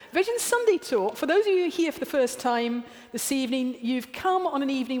Vision Sunday Talk, for those of you here for the first time this evening, you've come on an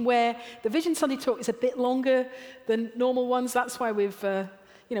evening where the Vision Sunday Talk is a bit longer than normal ones. That's why we've,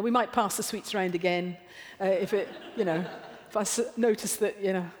 we might pass the sweets around again if I notice that,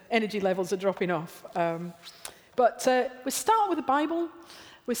 energy levels are dropping off. But we'll start with the Bible.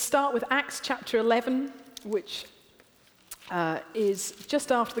 We'll start with Acts chapter 11, which is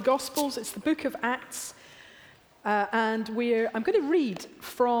just after the Gospels. It's the book of Acts. I'm going to read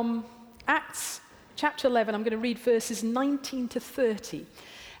from Acts chapter 11. I'm going to read verses 19 to 30.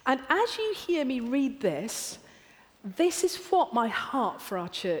 And as you hear me read this is what my heart for our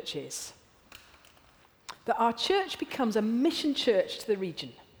church is. That our church becomes a mission church to the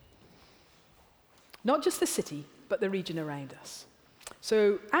region. Not just the city, but the region around us.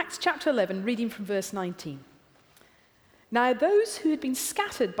 So Acts chapter 11, reading from verse 19. Now those who had been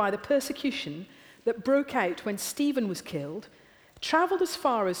scattered by the persecution that broke out when Stephen was killed, traveled as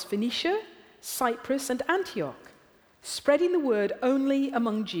far as Phoenicia, Cyprus, and Antioch, spreading the word only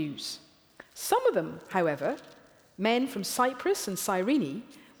among Jews. Some of them, however, men from Cyprus and Cyrene,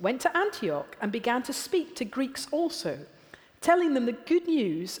 went to Antioch and began to speak to Greeks also, telling them the good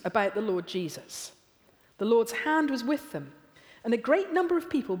news about the Lord Jesus. The Lord's hand was with them, and a great number of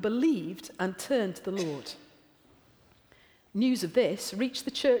people believed and turned to the Lord. News of this reached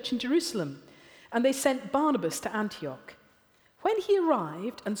the church in Jerusalem, and they sent Barnabas to Antioch. When he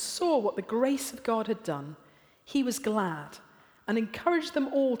arrived and saw what the grace of God had done, he was glad and encouraged them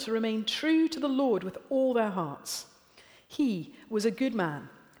all to remain true to the Lord with all their hearts. He was a good man,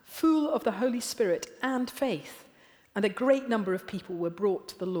 full of the Holy Spirit and faith, and a great number of people were brought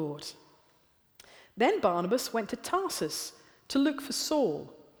to the Lord. Then Barnabas went to Tarsus to look for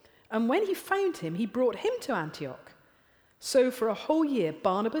Saul, and when he found him, he brought him to Antioch. So for a whole year,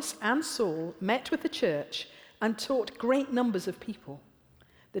 Barnabas and Saul met with the church and taught great numbers of people.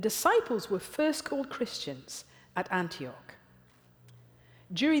 The disciples were first called Christians at Antioch.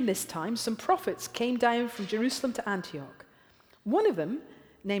 During this time, some prophets came down from Jerusalem to Antioch. One of them,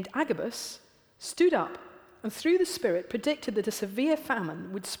 named Agabus, stood up and through the Spirit predicted that a severe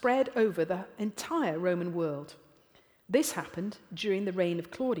famine would spread over the entire Roman world. This happened during the reign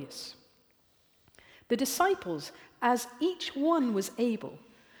of Claudius. The disciples, as each one was able,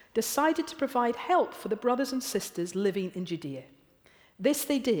 decided to provide help for the brothers and sisters living in Judea. This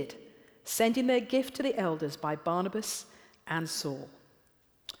they did, sending their gift to the elders by Barnabas and Saul.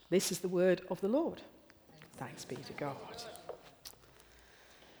 This is the word of the Lord. Thanks be to God.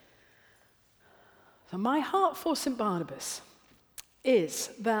 So my heart for St. Barnabas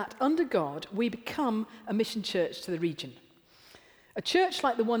is that under God we become a mission church to the region. A church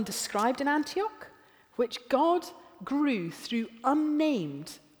like the one described in Antioch, which God grew through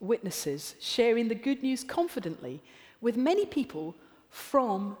unnamed witnesses, sharing the good news confidently with many people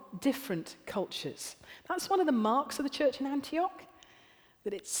from different cultures. That's one of the marks of the church in Antioch,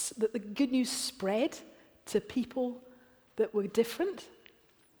 that the good news spread to people that were different.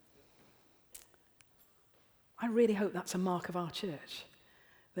 I really hope that's a mark of our church,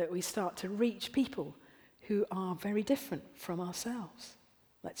 that we start to reach people who are very different from ourselves.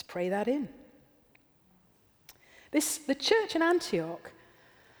 Let's pray that in. The church in Antioch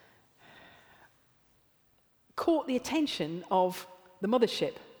caught the attention of the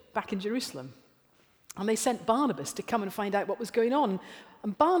mothership back in Jerusalem. And they sent Barnabas to come and find out what was going on.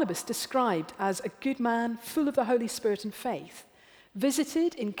 And Barnabas, described as a good man, full of the Holy Spirit and faith,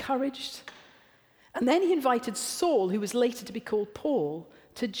 visited, encouraged, and then he invited Saul, who was later to be called Paul,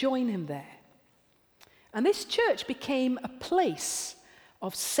 to join him there. And this church became a place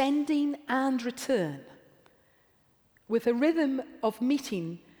of sending and return, with a rhythm of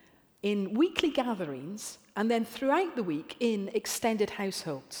meeting in weekly gatherings and then throughout the week in extended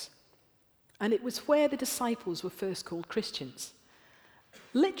households. And it was where the disciples were first called Christians.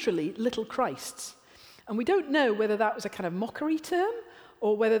 Literally, little Christs. And we don't know whether that was a kind of mockery term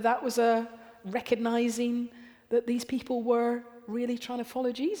or whether that was a recognizing that these people were really trying to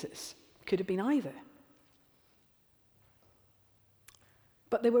follow Jesus. Could have been either.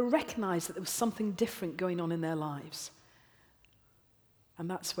 But they were recognized that there was something different going on in their lives. And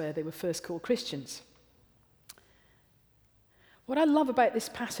that's where they were first called Christians. What I love about this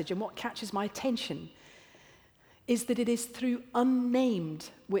passage and what catches my attention is that it is through unnamed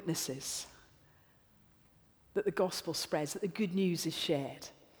witnesses that the gospel spreads, that the good news is shared.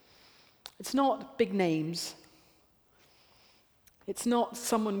 It's not big names. It's not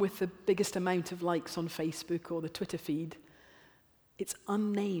someone with the biggest amount of likes on Facebook or the Twitter feed. It's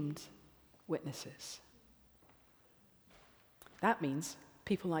unnamed witnesses. That means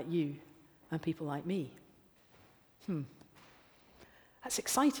people like you and people like me. That's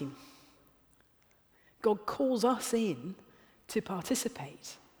exciting. God calls us in to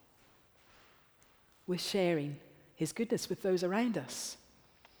participate with sharing his goodness with those around us.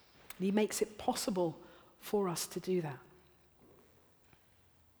 And he makes it possible for us to do that.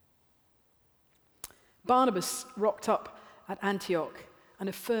 Barnabas rocked up at Antioch and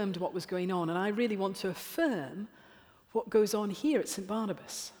affirmed what was going on. And I really want to affirm what goes on here at St.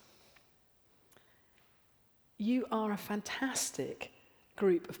 Barnabas. You are a fantastic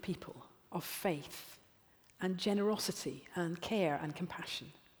group of people of faith and generosity and care and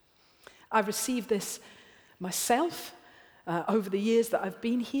compassion. I've received this myself over the years that I've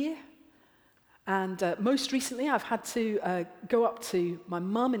been here. And most recently, I've had to go up to my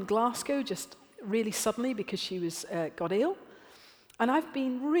mum in Glasgow just really suddenly because she was got ill. And I've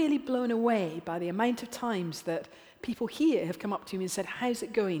been really blown away by the amount of times that people here have come up to me and said, "How's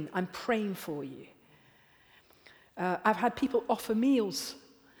it going? I'm praying for you." I've had people offer meals,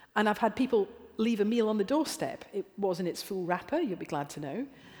 and I've had people leave a meal on the doorstep. It was in its full wrapper, you'll be glad to know.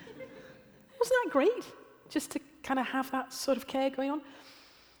 Wasn't that great? Just to kind of have that sort of care going on.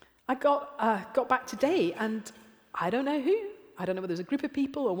 I got back today, and I don't know who. I don't know whether it was a group of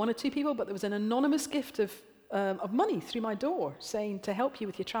people or one or two people, but there was an anonymous gift of money through my door saying to help you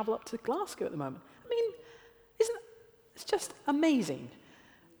with your travel up to Glasgow at the moment. I mean, it's just amazing.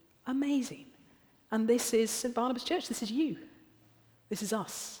 Amazing. And this is St. Barnabas Church. This is you. This is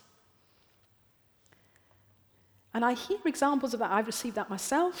us. And I hear examples of that. I've received that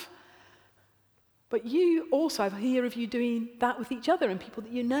myself. But you also, I hear of you doing that with each other and people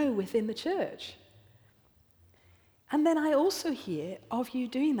that you know within the church. And then I also hear of you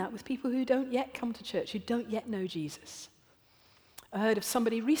doing that with people who don't yet come to church, who don't yet know Jesus. I heard of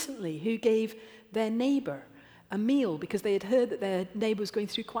somebody recently who gave their neighbor a meal because they had heard that their neighbor was going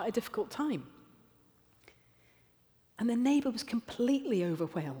through quite a difficult time. And their neighbor was completely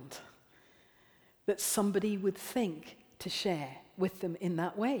overwhelmed that somebody would think to share with them in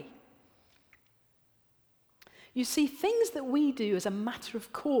that way. You see, things that we do as a matter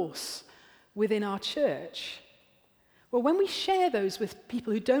of course within our church, well, when we share those with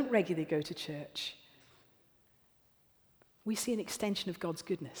people who don't regularly go to church, we see an extension of God's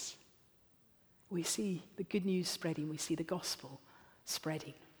goodness. We see the good news spreading. We see the gospel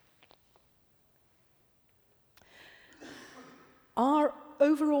spreading. Our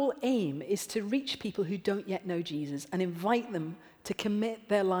overall aim is to reach people who don't yet know Jesus and invite them to commit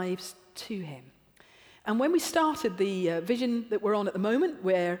their lives to him. And when we started the vision that we're on at the moment,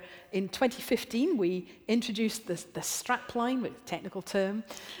 where in 2015 we introduced the strapline, with a technical term,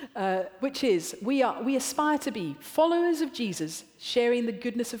 which is we aspire to be followers of Jesus, sharing the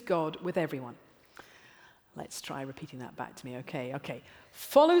goodness of God with everyone. Let's try repeating that back to me. Okay.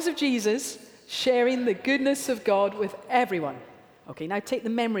 Followers of Jesus, sharing the goodness of God with everyone. Okay, now take the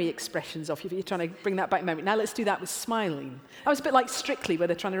memory expressions off. You're trying to bring that back in memory. Now let's do that with smiling. That was a bit like Strictly, where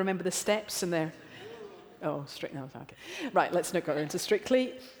they're trying to remember the steps and they're... Oh, Strictly. No, okay. Right, let's not go into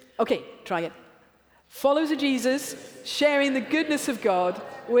Strictly. Okay, try it. Followers of Jesus, sharing the goodness of God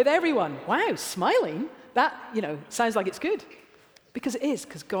with everyone. Wow, smiling? That, sounds like it's good. Because it is,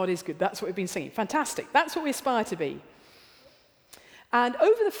 because God is good. That's what we've been singing. Fantastic. That's what we aspire to be. And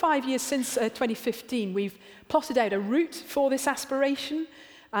over the 5 years since 2015, we've plotted out a route for this aspiration,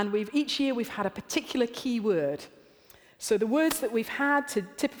 and each year we've had a particular key word. So the words that we've had to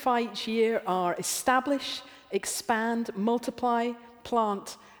typify each year are establish, expand, multiply,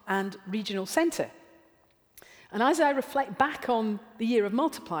 plant, and regional centre. And as I reflect back on the year of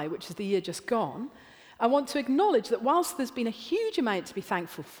multiply, which is the year just gone, I want to acknowledge that whilst there's been a huge amount to be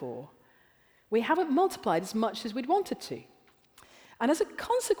thankful for, we haven't multiplied as much as we'd wanted to. And as a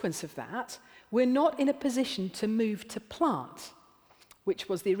consequence of that, we're not in a position to move to plant, which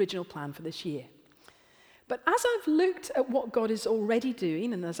was the original plan for this year. But as I've looked at what God is already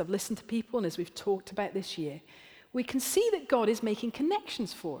doing, and as I've listened to people, and as we've talked about this year, we can see that God is making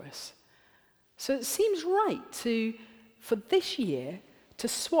connections for us. So it seems right for this year to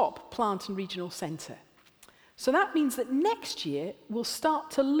swap plant and regional centre. So that means that next year we'll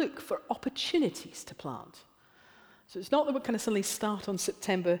start to look for opportunities to plant. So it's not that we're going to suddenly start on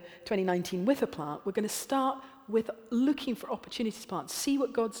September 2019 with a plant. We're going to start with looking for opportunities to plant, see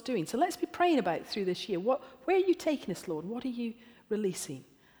what God's doing. So let's be praying about it through this year. Where are you taking us, Lord? What are you releasing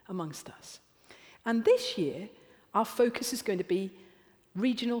amongst us? And this year, our focus is going to be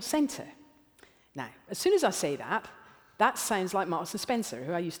regional centre. Now, as soon as I say that, that sounds like Marks and Spencer,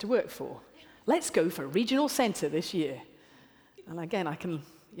 who I used to work for. Let's go for regional centre this year. And again,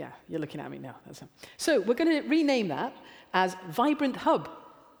 you're looking at me now. So we're going to rename that as Vibrant Hub.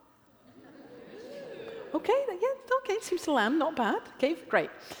 Okay, seems to land, not bad. Okay, great.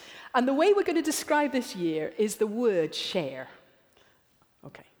 And the way we're going to describe this year is the word share.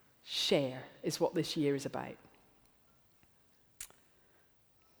 Okay, share is what this year is about.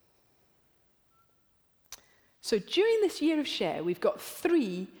 So during this year of share, we've got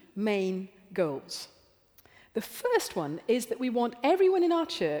 3 main goals. The first one is that we want everyone in our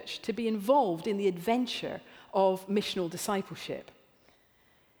church to be involved in the adventure of missional discipleship.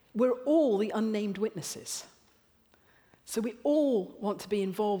 We're all the unnamed witnesses. So we all want to be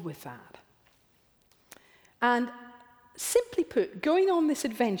involved with that. And simply put, going on this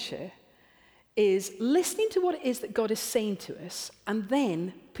adventure is listening to what it is that God is saying to us and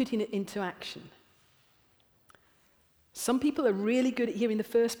then putting it into action. Some people are really good at hearing the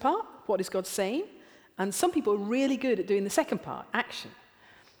first part, what is God saying? And some people are really good at doing the second part, action.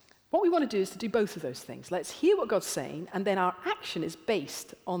 What we want to do is to do both of those things. Let's hear what God's saying, and then our action is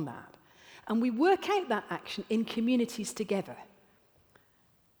based on that. And we work out that action in communities together.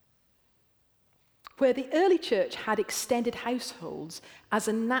 Where the early church had extended households as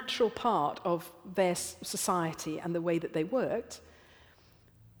a natural part of their society and the way that they worked,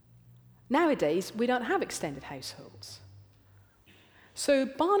 nowadays we don't have extended households. So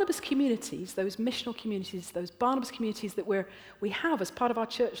Barnabas communities, those missional communities, those Barnabas communities that we have as part of our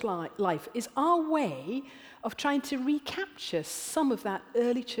church life, is our way of trying to recapture some of that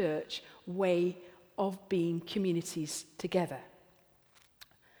early church way of being communities together.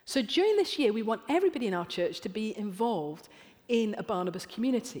 So during this year, we want everybody in our church to be involved in a Barnabas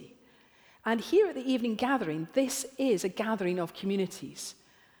community. And here at the evening gathering, this is a gathering of communities.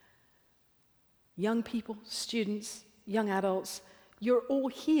 Young people, students, young adults, you're all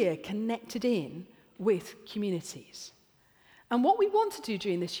here connected in with communities. And what we want to do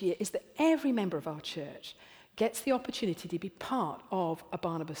during this year is that every member of our church gets the opportunity to be part of a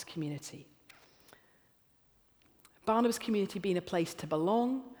Barnabas community. Barnabas community being a place to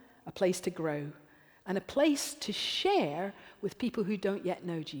belong, a place to grow, and a place to share with people who don't yet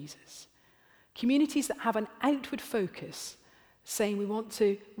know Jesus. Communities that have an outward focus, saying we want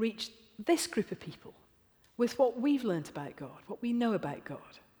to reach this group of people with what we've learned about God, what we know about God,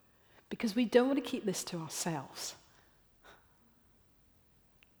 because we don't want to keep this to ourselves.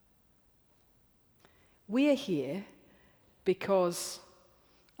 We are here because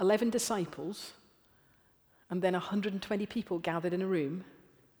 11 disciples and then 120 people gathered in a room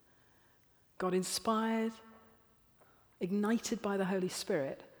got inspired, ignited by the Holy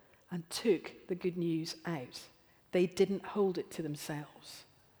Spirit, and took the good news out. They didn't hold it to themselves.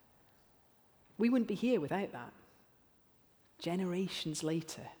 We wouldn't be here without that. Generations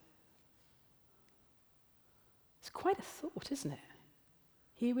later. It's quite a thought, isn't it?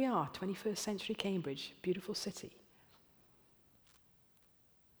 Here we are, 21st century Cambridge, beautiful city.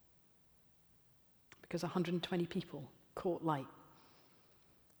 Because 120 people caught light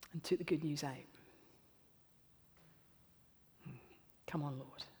and took the good news out. Come on,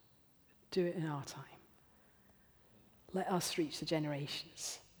 Lord. Do it in our time. Let us reach the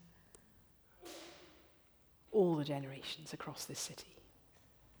generations. All the generations across this city.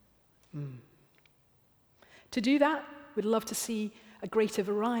 To do that, we'd love to see a greater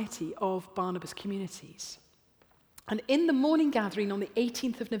variety of Barnabas communities. And in the morning gathering on the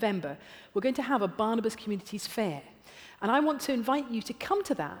 18th of November, we're going to have a Barnabas Communities Fair. And I want to invite you to come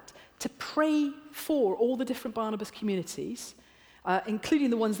to that to pray for all the different Barnabas communities, including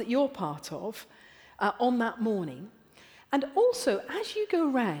the ones that you're part of, on that morning. And also, as you go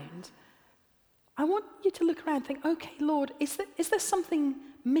around, I want you to look around and think, okay, Lord, is there something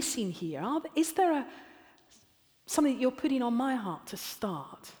missing here? Is there something that you're putting on my heart to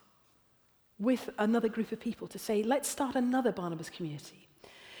start with another group of people to say, let's start another Barnabas community?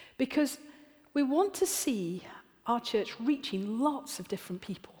 Because we want to see our church reaching lots of different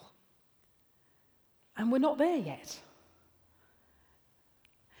people. And we're not there yet.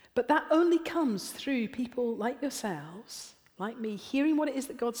 But that only comes through people like yourselves, like me, hearing what it is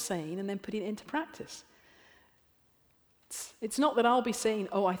that God's saying and then putting it into practice. It's not that I'll be saying,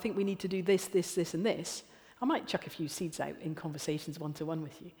 oh, I think we need to do this, this, this, and this. I might chuck a few seeds out in conversations one-to-one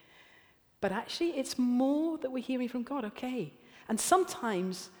with you. But actually, it's more that we're hearing from God, okay. And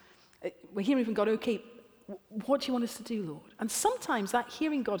sometimes we're hearing from God, okay, what do you want us to do, Lord? And sometimes that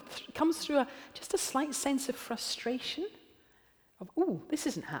hearing God comes through just a slight sense of frustration of, ooh, this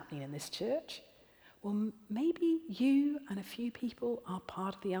isn't happening in this church. Well, maybe you and a few people are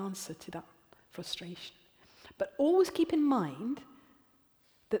part of the answer to that frustration. But always keep in mind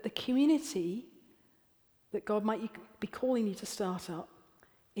that the community that God might be calling you to start up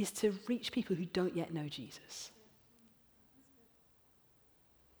is to reach people who don't yet know Jesus.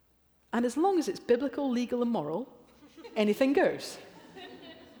 And as long as it's biblical, legal, and moral, anything goes.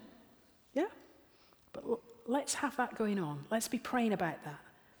 Yeah? But let's have that going on. Let's be praying about that.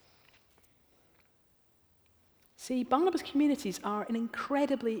 See, Barnabas communities are an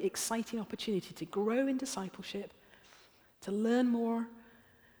incredibly exciting opportunity to grow in discipleship, to learn more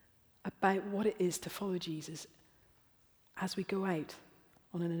about what it is to follow Jesus as we go out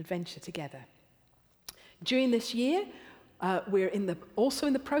on an adventure together. During this year, we're also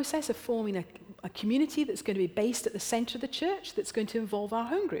in the process of forming a community that's going to be based at the centre of the church that's going to involve our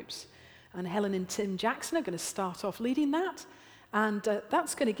home groups. And Helen and Tim Jackson are going to start off leading that. And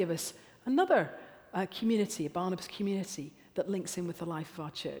that's going to give us another community, a Barnabas community, that links in with the life of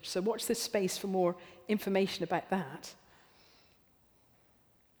our church. So watch this space for more information about that.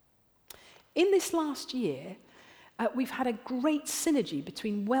 In this last year, we've had a great synergy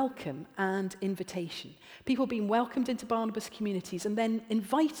between welcome and invitation. People being welcomed into Barnabas communities and then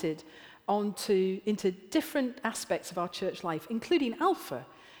invited into different aspects of our church life, including Alpha.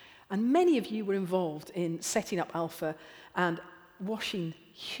 And many of you were involved in setting up Alpha and washing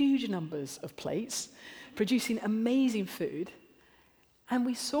huge numbers of plates, producing amazing food. And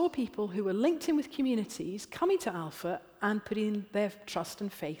we saw people who were linked in with communities coming to Alpha and putting their trust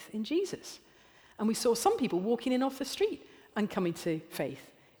and faith in Jesus. And we saw some people walking in off the street and coming to faith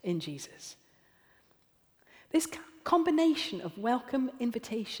in Jesus. This combination of welcome,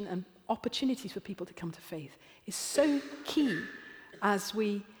 invitation, and opportunities for people to come to faith is so key as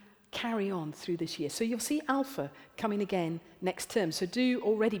we carry on through this year. So you'll see Alpha coming again next term. So do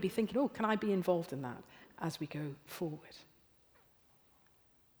already be thinking, can I be involved in that as we go forward?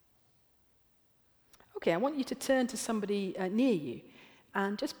 Okay, I want you to turn to somebody near you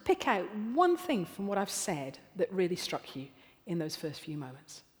and just pick out one thing from what I've said that really struck you in those first few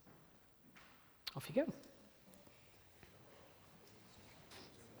moments. Off you go.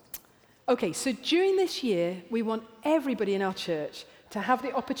 Okay, so during this year, we want everybody in our church to have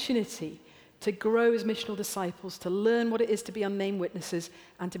the opportunity to grow as missional disciples, to learn what it is to be unnamed witnesses,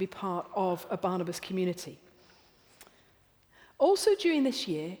 and to be part of a Barnabas community. Also during this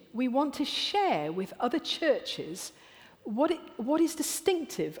year, we want to share with other churches what is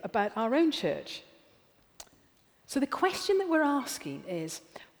distinctive about our own church. So the question that we're asking is,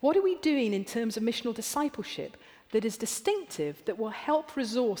 what are we doing in terms of missional discipleship that is distinctive, that will help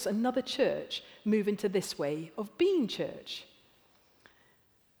resource another church move into this way of being church?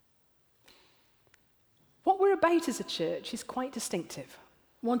 What we're about as a church is quite distinctive,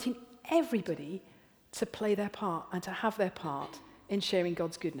 wanting everybody to play their part and to have their part in sharing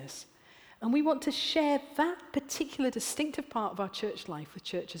God's goodness. And we want to share that particular distinctive part of our church life with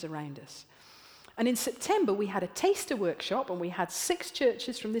churches around us. And in September, we had a taster workshop, and we had 6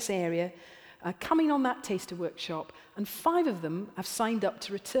 churches from this area coming on that taster workshop, and 5 of them have signed up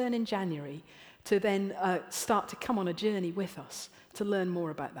to return in January to then start to come on a journey with us to learn more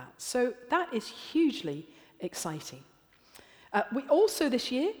about that. So that is hugely exciting. We also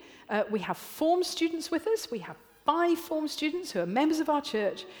this year, we have form students with us. We have 5 form students who are members of our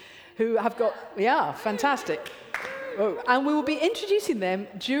church who have got, fantastic. Oh, and we will be introducing them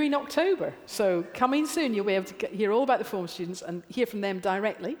during October. So coming soon, you'll be able to hear all about the form students and hear from them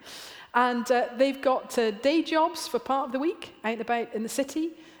directly. And they've got day jobs for part of the week out and about in the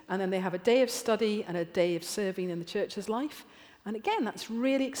city. And then they have a day of study and a day of serving in the church's life. And again, that's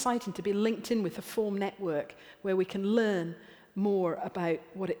really exciting to be linked in with the Form network where we can learn more about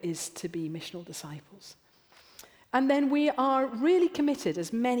what it is to be missional disciples. And then we are really committed,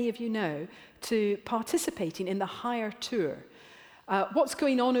 as many of you know, to participating in the Hire Tour. What's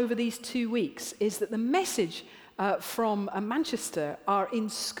going on over these 2 weeks is that the message from Manchester are in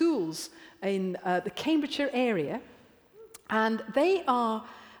schools in the Cambridgeshire area, and they are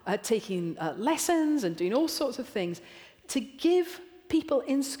taking lessons and doing all sorts of things to give people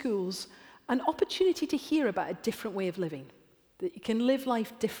in schools an opportunity to hear about a different way of living, that you can live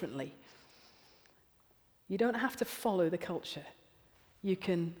life differently. You don't have to follow the culture. You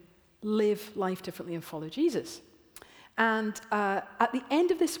can live life differently and follow Jesus. And at the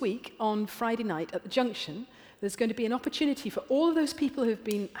end of this week, on Friday night at the Junction, there's going to be an opportunity for all of those people who've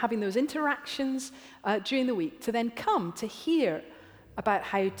been having those interactions during the week to then come to hear about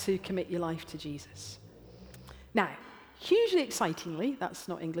how to commit your life to Jesus. Now, hugely excitingly, that's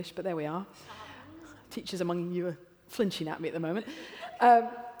not English, but there we are. Teachers among you are flinching at me at the moment.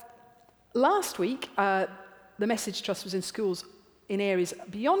 Last week, the Message Trust was in schools in areas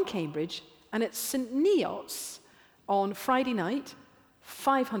beyond Cambridge, and at St Neots on Friday night,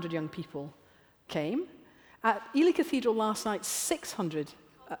 500 young people came. At Ely Cathedral last night, 600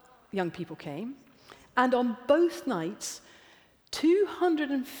 young people came. And on both nights,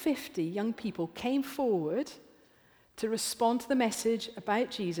 250 young people came forward to respond to the message about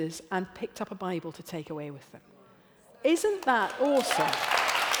Jesus and picked up a Bible to take away with them. Isn't that awesome?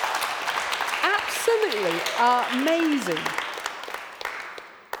 Absolutely amazing.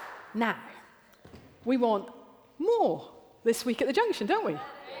 Now, we want more this week at the Junction, don't we?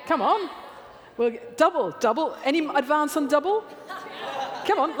 Come on. We'll double. Any advance on double?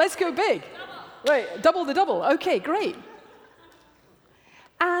 Come on, let's go big. Wait, double the double. Okay, great.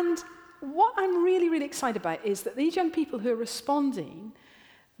 And what I'm really, really excited about is that these young people who are responding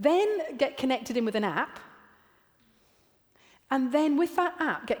then get connected in with an app, and then with that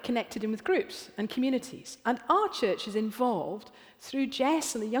app get connected in with groups and communities. And our church is involved through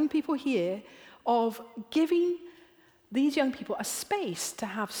Jess and the young people here of giving these young people a space to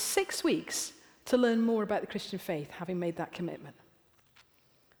have 6 weeks to learn more about the Christian faith, having made that commitment.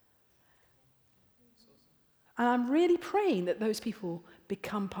 And I'm really praying that those people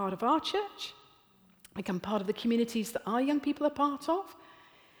become part of our church, become part of the communities that our young people are part of,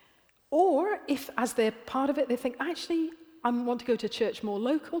 or if, as they're part of it, they think, actually, I want to go to a church more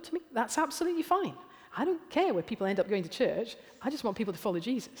local to me, that's absolutely fine. I don't care where people end up going to church. I just want people to follow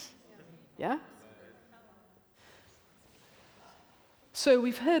Jesus. Yeah? So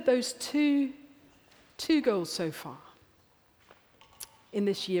we've heard those two goals so far in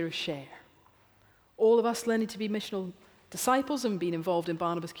this year of Share. All of us learning to be missional disciples and being involved in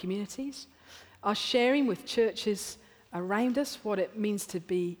Barnabas communities, are sharing with churches around us what it means to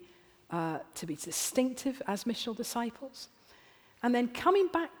be distinctive as missional disciples, and then coming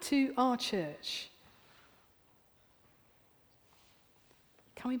back to our church.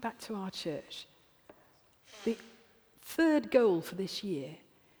 The third goal for this year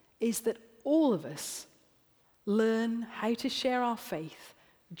is that all of us learn how to share our faith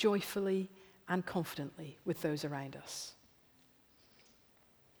joyfully and confidently with those around us.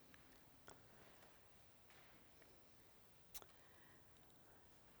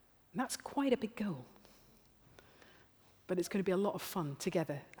 And that's quite a big goal. But it's going to be a lot of fun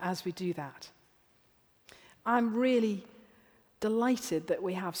together as we do that. I'm really delighted that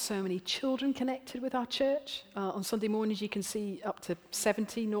we have so many children connected with our church. On Sunday mornings, you can see up to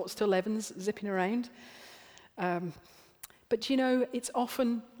 70 noughts to 11s zipping around. But you know, it's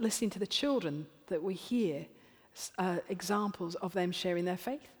often listening to the children that we hear examples of them sharing their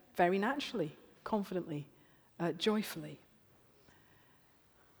faith very naturally, confidently, joyfully.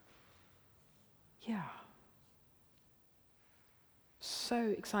 Yeah. So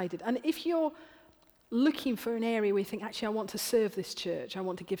excited. And if you're looking for an area where you think, actually, I want to serve this church, I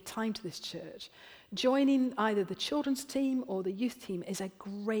want to give time to this church, joining either the children's team or the youth team is a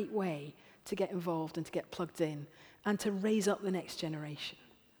great way to get involved and to get plugged in and to raise up the next generation.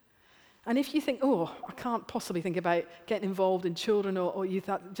 And if you think, oh, I can't possibly think about getting involved in children or youth,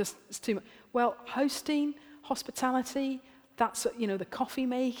 that just it's too much. Well, hosting, hospitality, that's, the coffee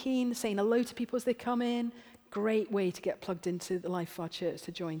making, saying hello to people as they come in, great way to get plugged into the life of our church,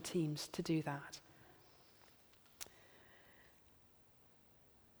 to join teams to do that.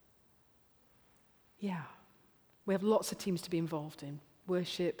 Yeah, we have lots of teams to be involved in,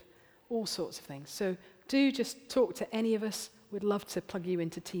 worship, all sorts of things. So do just talk to any of us. We'd love to plug you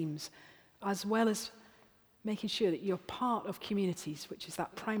into teams, as well as making sure that you're part of communities, which is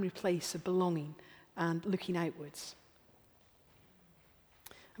that primary place of belonging and looking outwards.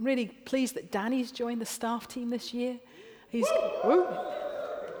 I'm really pleased that Danny's joined the staff team this year. He's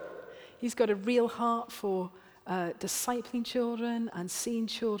got a real heart for discipling children and seeing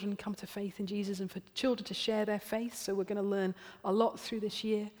children come to faith in Jesus and for children to share their faith. So we're going to learn a lot through this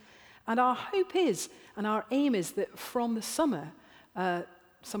year. And our hope is, and our aim is that from the summer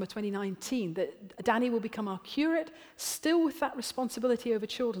 2019, that Danny will become our curate, still with that responsibility over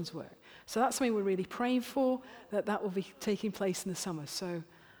children's work. So that's something we're really praying for, that will be taking place in the summer. So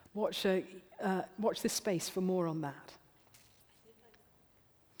watch this space for more on that.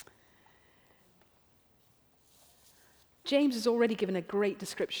 James has already given a great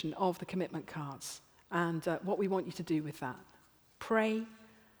description of the commitment cards and what we want you to do with that. Pray,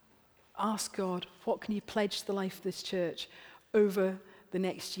 ask God, what can you pledge to the life of this church over the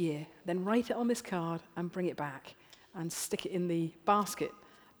next year? Then write it on this card and bring it back and stick it in the basket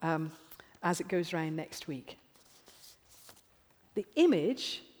as it goes around next week. The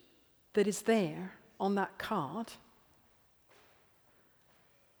image that is there on that card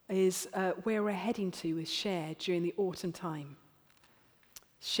is where we're heading to with Share during the autumn time.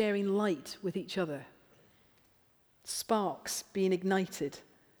 Sharing light with each other. Sparks being ignited,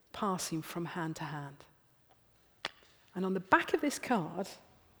 passing from hand to hand. And on the back of this card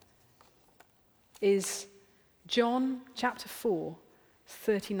is John chapter 4,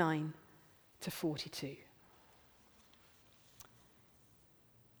 39 to 42.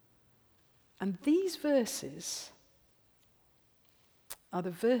 And these verses are the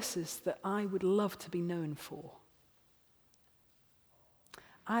verses that I would love to be known for.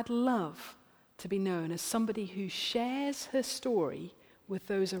 I'd love to be known as somebody who shares her story with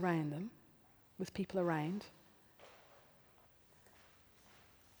those around them, with people around,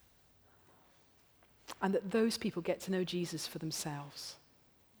 and that those people get to know Jesus for themselves.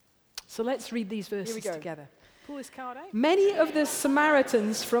 So let's read these verses together. Pull this card out. Many of the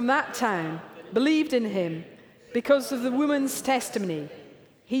Samaritans from that town believed in him because of the woman's testimony.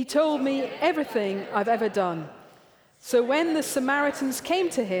 He told me everything I've ever done. So when the Samaritans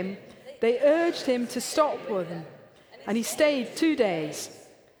came to him, they urged him to stop with them, and he stayed 2 days.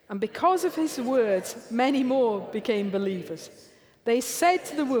 And because of his words, many more became believers. They said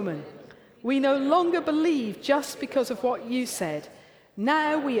to the woman, "We no longer believe just because of what you said.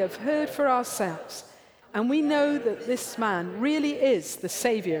 Now we have heard for ourselves, and we know that this man really is the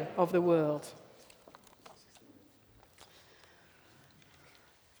Savior of the world."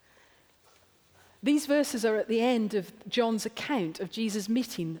 These verses are at the end of John's account of Jesus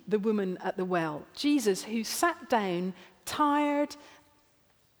meeting the woman at the well. Jesus, who sat down, tired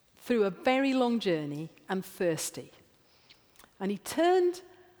through a very long journey and thirsty. And he turned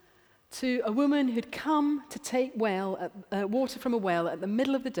to a woman who'd come to take water from a well at the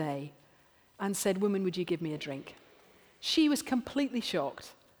middle of the day and said, "Woman, would you give me a drink?" She was completely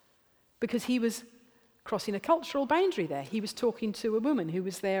shocked because he was crossing a cultural boundary there. He was talking to a woman who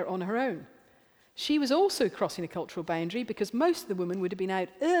was there on her own. She was also crossing a cultural boundary because most of the women would have been out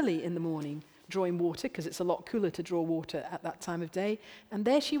early in the morning drawing water, because it's a lot cooler to draw water at that time of day, and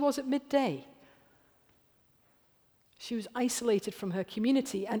there she was at midday. She was isolated from her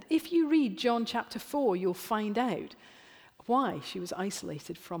community, and if you read John chapter 4, you'll find out why she was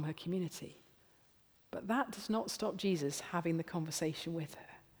isolated from her community. But that does not stop Jesus having the conversation with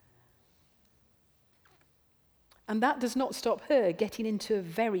her. And that does not stop her getting into a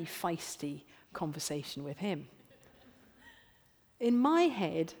very feisty conversation with him. In my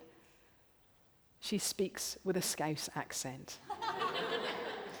head, she speaks with a Scouse accent.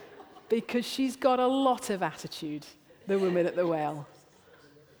 Because she's got a lot of attitude, the woman at the well.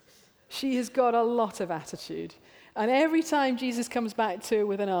 She has got a lot of attitude. And every time Jesus comes back to her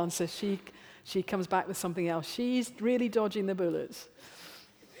with an answer, she comes back with something else. She's really dodging the bullets.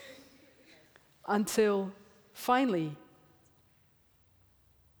 Until finally,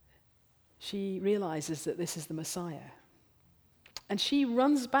 she realizes that this is the Messiah. And she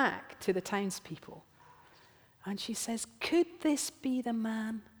runs back to the townspeople. And she says, "Could this be the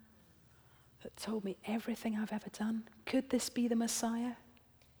man that told me everything I've ever done? Could this be the Messiah?"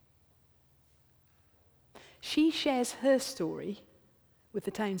 She shares her story with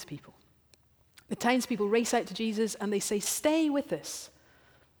the townspeople. The townspeople race out to Jesus and they say, "Stay with us."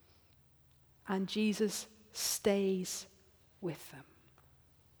 And Jesus stays with them.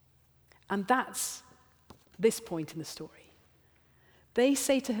 And that's this point in the story. They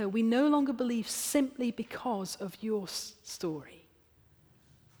say to her, "We no longer believe simply because of your story."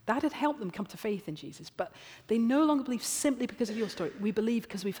 That had helped them come to faith in Jesus, but they no longer believe simply because of your story. "We believe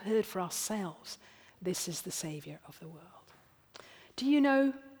because we've heard for ourselves. This is the Savior of the world." Do you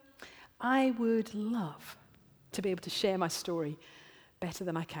know, I would love to be able to share my story better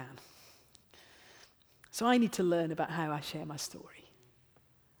than I can. So I need to learn about how I share my story.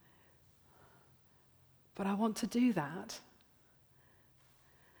 But I want to do that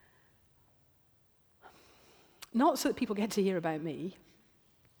not so that people get to hear about me,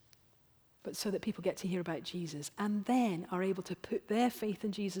 but so that people get to hear about Jesus and then are able to put their faith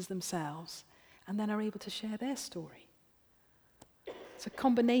in Jesus themselves and then are able to share their story. It's a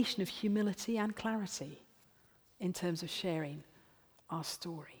combination of humility and clarity in terms of sharing our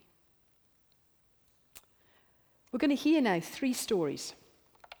story. We're going to hear now 3 stories.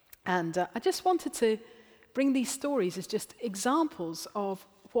 And I just wanted to bring these stories as just examples of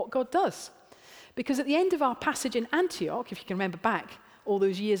what God does. Because at the end of our passage in Antioch, if you can remember back all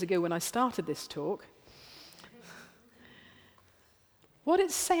those years ago when I started this talk, what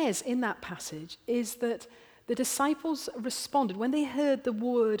it says in that passage is that the disciples responded when they heard the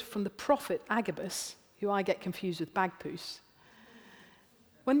word from the prophet Agabus, who I get confused with Bagpuss.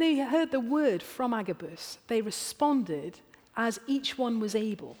 When they heard the word from Agabus, they responded as each one was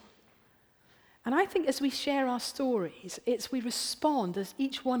able. And I think as we share our stories, we respond as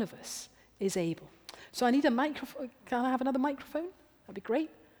each one of us is able. So I need a microphone. Can I have another microphone? That'd be great.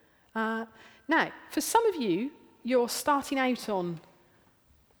 Now, for some of you, you're starting out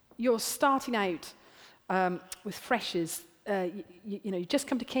with freshers, you just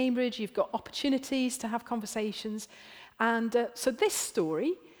come to Cambridge, you've got opportunities to have conversations. And so this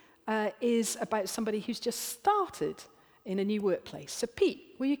story is about somebody who's just started in a new workplace. So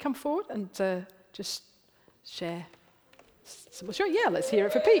Pete, will you come forward and just share? Sure, yeah, let's hear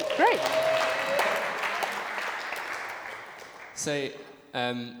it for Pete. Great. So,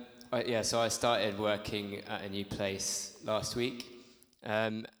 so I started working at a new place last week,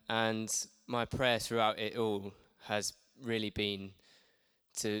 and my prayer throughout it all has really been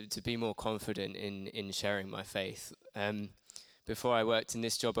to be more confident in sharing my faith. Before I worked in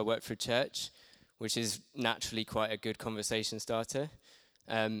this job, I worked for a church, which is naturally quite a good conversation starter,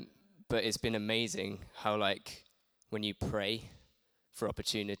 but it's been amazing how, like, when you pray for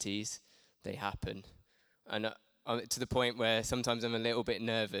opportunities, they happen. And to the point where sometimes I'm a little bit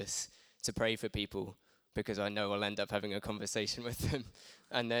nervous to pray for people because I know I'll end up having a conversation with them.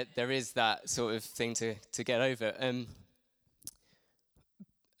 And there is that sort of thing to get over.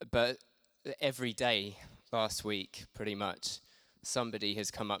 But every day last week, pretty much, somebody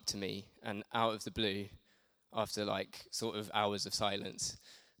has come up to me and out of the blue, after like sort of hours of silence,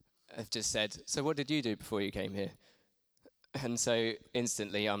 have just said, "So what did you do before you came here?" And so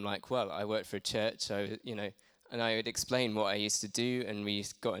instantly I'm like, well, I work for a church, so, and I would explain what I used to do, and we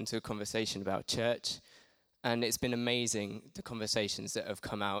got into a conversation about church. And it's been amazing, the conversations that have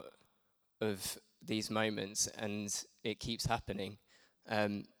come out of these moments, and it keeps happening.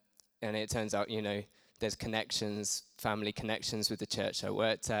 And it turns out, there's connections, family connections with the church I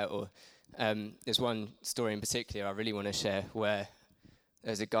worked at, or there's one story in particular I really want to share where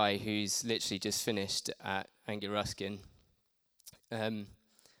there's a guy who's literally just finished at Anglia Ruskin.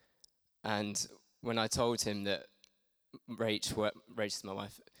 And when I told him that Rachel's my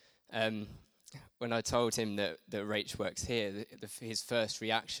wife, when I told him that Rach works here, his first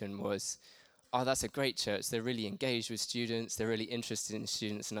reaction was, "Oh, that's a great church. They're really engaged with students. They're really interested in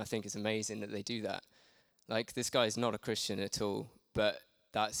students, and I think it's amazing that they do that." Like, this guy is not a Christian at all, but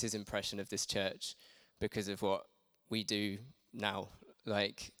that's his impression of this church because of what we do now.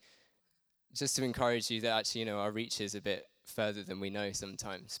 Like, just to encourage you that actually, our reach is a bit further than we know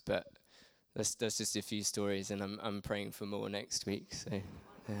sometimes, but that's just a few stories, and I'm praying for more next week. So,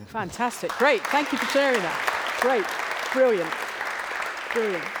 yeah. Fantastic, great, thank you for sharing that. Great, brilliant.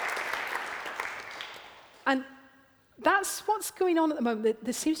 And that's what's going on at the moment.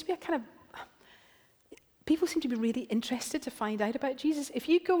 There seems to be a kind of, people seem to be really interested to find out about Jesus. If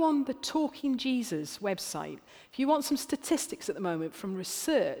you go on the Talking Jesus website, if you want some statistics at the moment from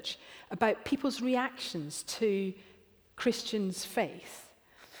research about people's reactions to Christians' faith,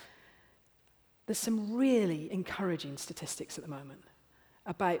 there's some really encouraging statistics at the moment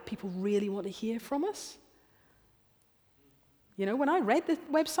about people really want to hear from us. When I read the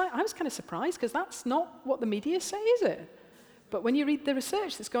website, I was kind of surprised because that's not what the media say, is it? But when you read the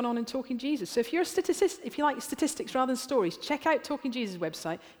research that's gone on in Talking Jesus, so if you're a statistic, if you like statistics rather than stories, check out Talking Jesus'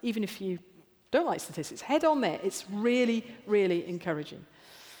 website. Even if you don't like statistics, head on there. It's really, really encouraging.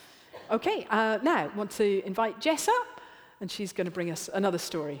 Okay, now I want to invite Jess up, and she's going to bring us another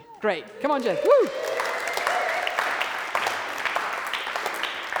story. Great, come on, Jess. Woo!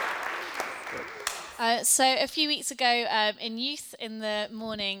 So a few weeks ago in youth in the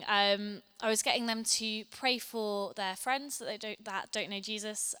morning, I was getting them to pray for their friends that don't know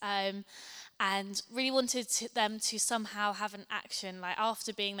Jesus, and really wanted them to somehow have an action, like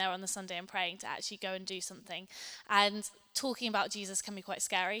after being there on the Sunday and praying, to actually go and do something. And talking about Jesus can be quite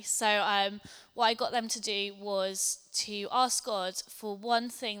scary. So what I got them to do was to ask God for one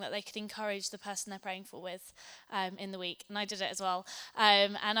thing that they could encourage the person they're praying for with in the week. And I did it as well.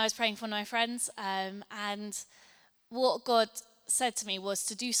 And I was praying for one of my friends. And what God said to me was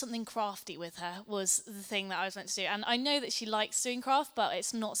to do something crafty with her was the thing that I was meant to do. And I know that she likes doing craft, but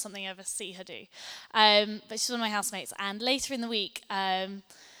it's not something I ever see her do. But she's one of my housemates. And later in the week,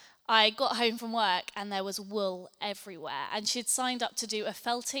 I got home from work and there was wool everywhere. And she'd signed up to do a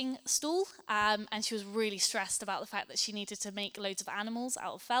felting stall, and she was really stressed about the fact that she needed to make loads of animals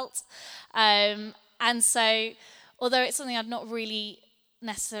out of felt. And so, although it's something I'd not really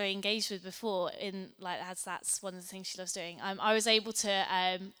necessarily engaged with before, as that's one of the things she loves doing, I was able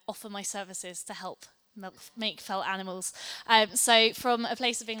to offer my services to help make felt animals. So from a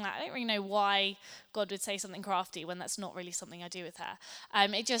place of being like, I don't really know why God would say something crafty when that's not really something I do with her.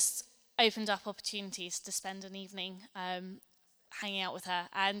 It just opened up opportunities to spend an evening hanging out with her.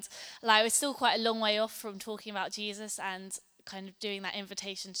 And I was still quite a long way off from talking about Jesus and kind of doing that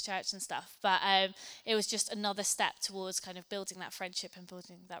invitation to church and stuff. But it was just another step towards kind of building that friendship and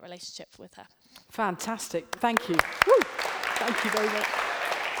building that relationship with her. Fantastic. Thank you. Woo. Thank you very much.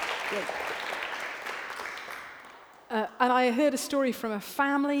 Great. And I heard a story from a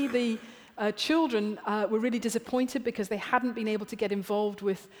family. The children were really disappointed because they hadn't been able to get involved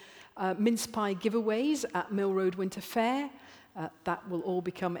with mince pie giveaways at Mill Road Winter Fair. That will all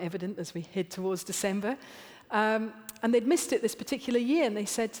become evident as we head towards December. And they'd missed it this particular year, and they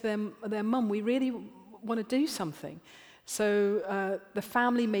said to their mum, we really want to do something. So the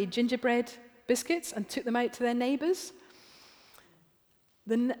family made gingerbread biscuits and took them out to their neighbours.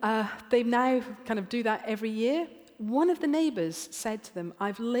 Then they now kind of do that every year. One of the neighbours said to them,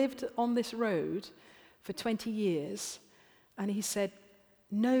 I've lived on this road for 20 years, and he said,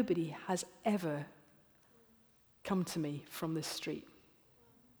 nobody has ever come to me from this street.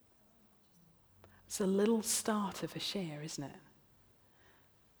 It's a little start of a share, isn't it?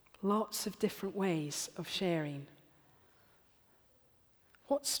 Lots of different ways of sharing.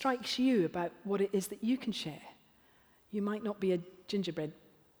 What strikes you about what it is that you can share? You might not be a gingerbread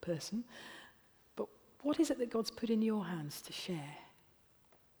person, but what is it that God's put in your hands to share?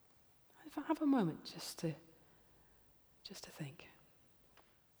 Have a moment just to think.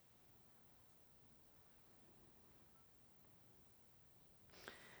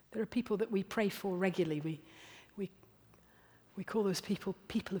 There are people that we pray for regularly. We call those people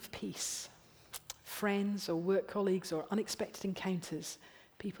people of peace. Friends or work colleagues or unexpected encounters.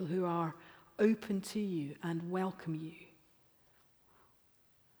 People who are open to you and welcome you.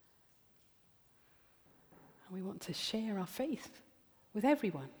 And we want to share our faith with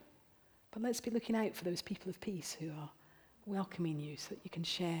everyone. But let's be looking out for those people of peace who are welcoming you so that you can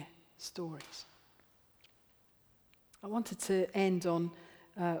share stories. I wanted to end on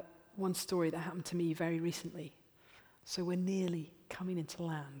one story that happened to me very recently. So we're nearly coming into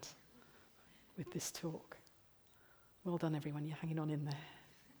land with this talk. Well done, everyone. You're hanging on in there.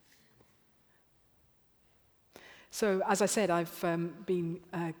 So, as I said, I've been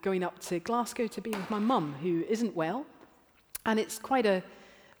going up to Glasgow to be with my mum, who isn't well. And it's quite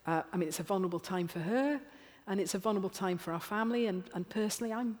it's a vulnerable time for her, and it's a vulnerable time for our family, and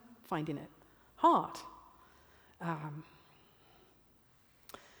personally, I'm finding it hard.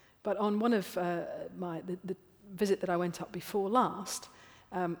 But on one of the visit that I went up before last,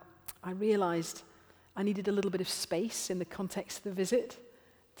 I realized I needed a little bit of space in the context of the visit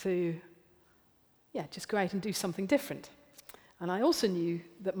to, just go out and do something different. And I also knew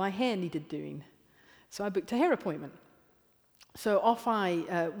that my hair needed doing. So I booked a hair appointment. So off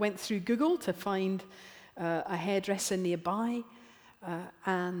I went through Google to find a hairdresser nearby,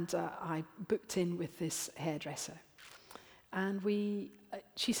 and I booked in with this hairdresser. And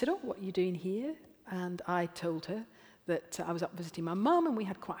she said, what are you doing here? And I told her that I was up visiting my mum, and we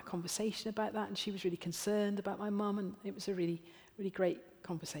had quite a conversation about that, and she was really concerned about my mum, and it was a really, really great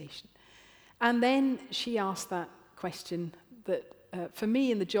conversation. And then she asked that question that, for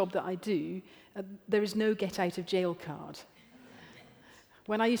me in the job that I do, there is no get-out-of-jail card.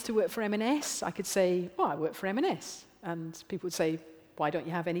 When I used to work for M&S, I could say, I work for M&S. And people would say, why don't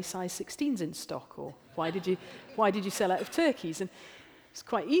you have any size 16s in stock? Or why did you sell out of turkeys? And it's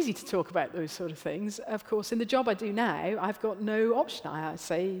quite easy to talk about those sort of things. Of course, in the job I do now, I've got no option. I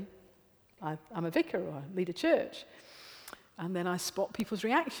say I'm a vicar or I lead a church. And then I spot people's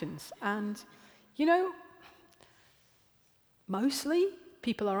reactions. And, mostly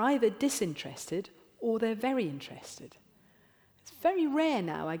people are either disinterested or they're very interested. It's very rare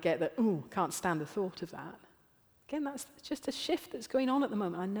now I get that, can't stand the thought of that. Again, that's just a shift that's going on at the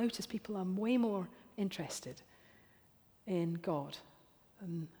moment. I notice people are way more interested in God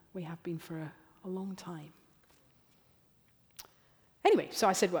than we have been for a long time. Anyway, so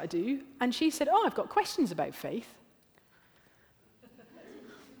I said what I do, and she said, I've got questions about faith.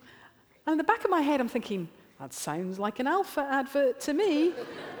 And in the back of my head, I'm thinking, that sounds like an Alpha advert to me.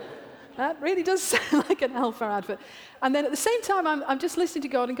 That really does sound like an Alpha advert. And then at the same time, I'm just listening to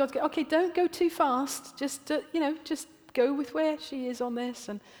God, and God's going, okay, don't go too fast. Just go with where she is on this.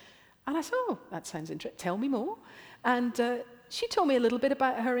 And I said, that sounds interesting. Tell me more. And she told me a little bit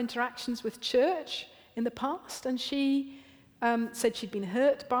about her interactions with church in the past, and she said she'd been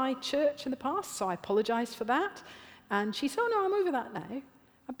hurt by church in the past, so I apologized for that. And she said, no, I'm over that now.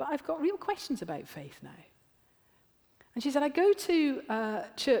 But I've got real questions about faith now. And she said, I go to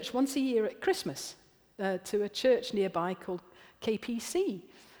church once a year at Christmas, to a church nearby called KPC.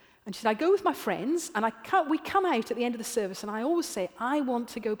 And she said, I go with my friends, and we come out at the end of the service, and I always say, I want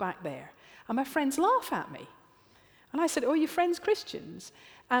to go back there. And my friends laugh at me. And I said, are your friends Christians?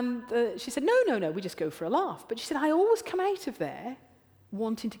 And she said, no, we just go for a laugh. But she said, I always come out of there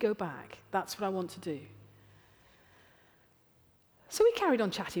wanting to go back. That's what I want to do. So we carried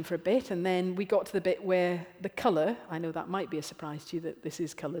on chatting for a bit, and then we got to the bit where the colour, I know that might be a surprise to you that this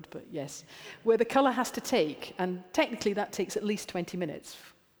is coloured, but yes, where the colour has to take, and technically that takes at least 20 minutes.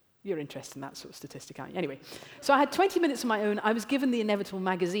 You're interested in that sort of statistic, aren't you? Anyway, so I had 20 minutes of my own. I was given the inevitable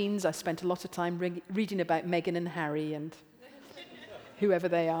magazines. I spent a lot of time reading about Meghan and Harry and whoever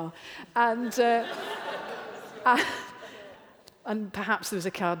they are. And and perhaps there was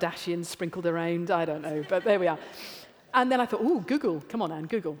a Kardashian sprinkled around, I don't know, but there we are. And then I thought, oh, Google, come on, Anne,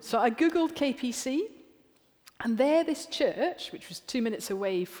 Google. So I Googled KPC, and there this church, which was 2 minutes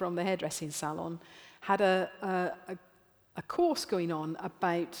away from the hairdressing salon, had a course going on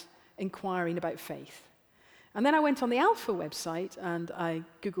about inquiring about faith. And then I went on the Alpha website, and I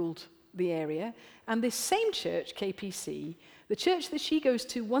Googled the area, and this same church, KPC, the church that she goes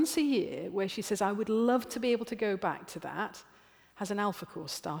to once a year, where she says, I would love to be able to go back to that, has an Alpha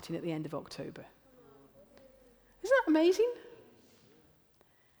course starting at the end of October. Isn't that amazing?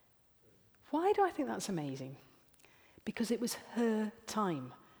 Why do I think that's amazing? Because it was her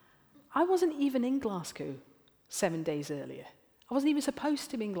time. I wasn't even in Glasgow 7 days earlier. I wasn't even supposed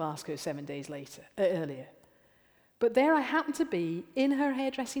to be in Glasgow 7 days earlier. But there I happened to be in her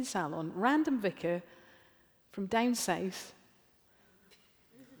hairdressing salon, random vicar from down south.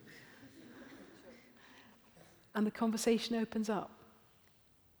 And the conversation opens up.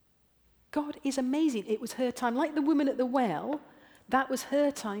 God is amazing. It was her time. Like the woman at the well, that was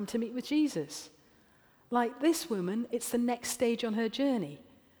her time to meet with Jesus. Like this woman, it's the next stage on her journey.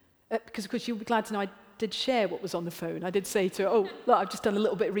 Because of course, you'll be glad to know I did share what was on the phone. I did say to her, oh, look, I've just done a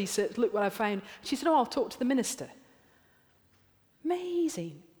little bit of research. Look what I found. She said, oh, I'll talk to the minister.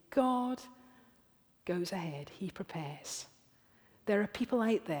 Amazing. God goes ahead. He prepares. There are people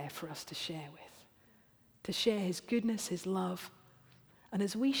out there for us to share with, to share his goodness, his love. And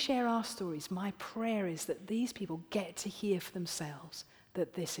as we share our stories, my prayer is that these people get to hear for themselves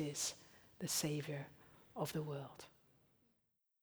that this is the Saviour of the world.